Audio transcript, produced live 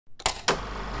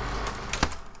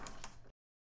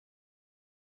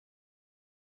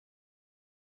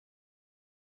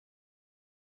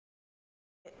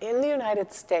In the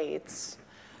United States,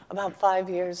 about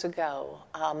 5 years ago,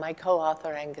 my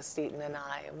co-author Angus Deaton and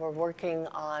I were working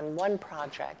on one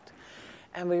project,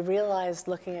 and we realized,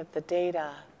 looking at the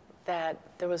data, that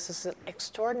there was this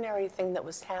extraordinary thing that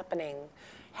was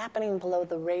happening below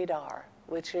the radar,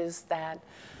 which is that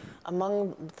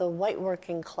among the white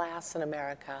working class in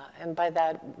America, and by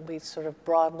that we sort of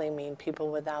broadly mean people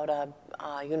without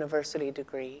a university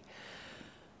degree,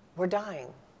 were dying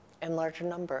in larger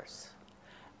numbers.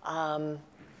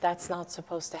 That's not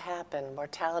supposed to happen.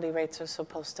 Mortality rates are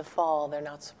supposed to fall. They're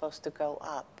not supposed to go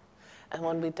up. And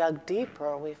when we dug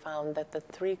deeper, we found that the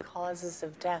 3 causes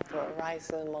of death that were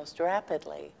rising the most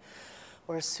rapidly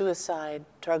were suicide,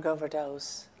 drug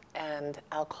overdose, and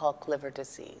alcoholic liver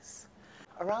disease.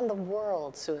 Around the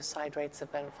world, suicide rates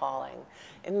have been falling.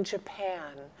 In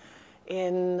Japan,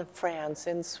 in France,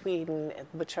 in Sweden,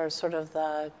 which are sort of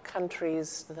the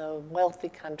countries, the wealthy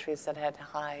countries that had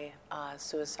high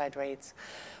suicide rates.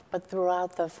 But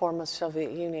throughout the former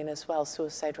Soviet Union as well,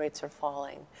 suicide rates are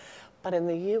falling. But in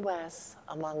the US,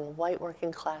 among white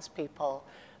working class people,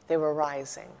 they were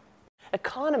rising.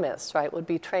 Economists, right, would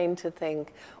be trained to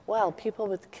think, well, people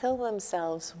would kill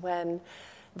themselves when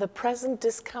the present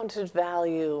discounted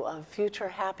value of future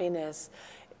happiness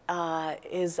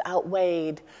is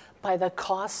outweighed by the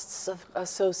costs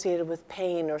associated with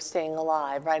pain or staying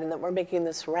alive, right? And that we're making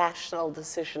this rational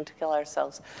decision to kill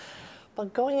ourselves.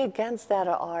 But going against that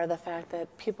are the fact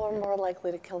that people are more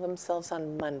likely to kill themselves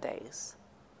on Mondays,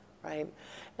 right?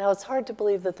 Now, it's hard to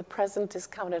believe that the present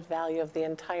discounted value of the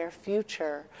entire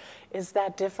future is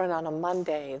that different on a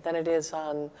Monday than it is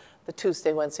on the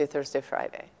Tuesday, Wednesday, Thursday,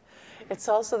 Friday. It's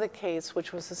also the case,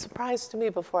 which was a surprise to me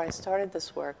before I started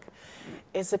this work,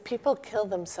 is that people kill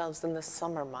themselves in the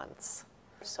summer months.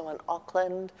 So in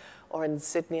Auckland or in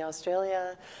Sydney,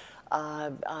 Australia,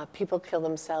 people kill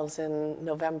themselves in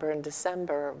November and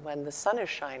December when the sun is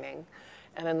shining.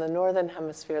 And in the Northern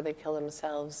Hemisphere, they kill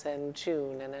themselves in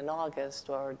June and in August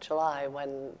or July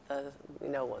when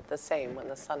the same, when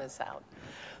the sun is out.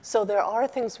 So there are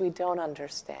things we don't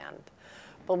understand.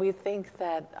 But we think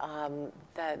that,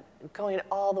 that going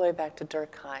all the way back to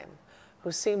Durkheim,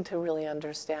 who seemed to really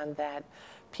understand that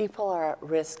people are at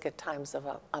risk at times of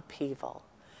upheaval,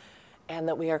 and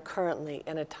that we are currently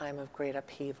in a time of great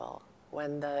upheaval,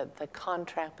 when the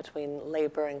contract between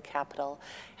labor and capital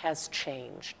has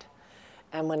changed,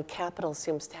 and when capital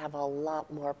seems to have a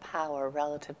lot more power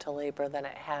relative to labor than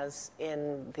it has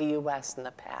in the US in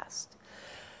the past.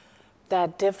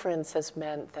 That difference has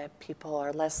meant that people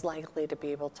are less likely to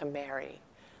be able to marry.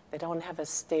 They don't have a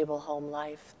stable home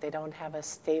life. They don't have a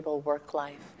stable work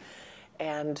life.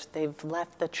 And they've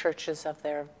left the churches of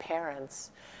their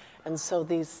parents. And so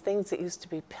these things that used to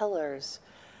be pillars,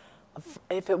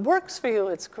 if it works for you,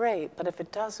 it's great. But if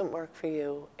it doesn't work for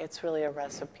you, it's really a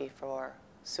recipe for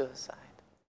suicide.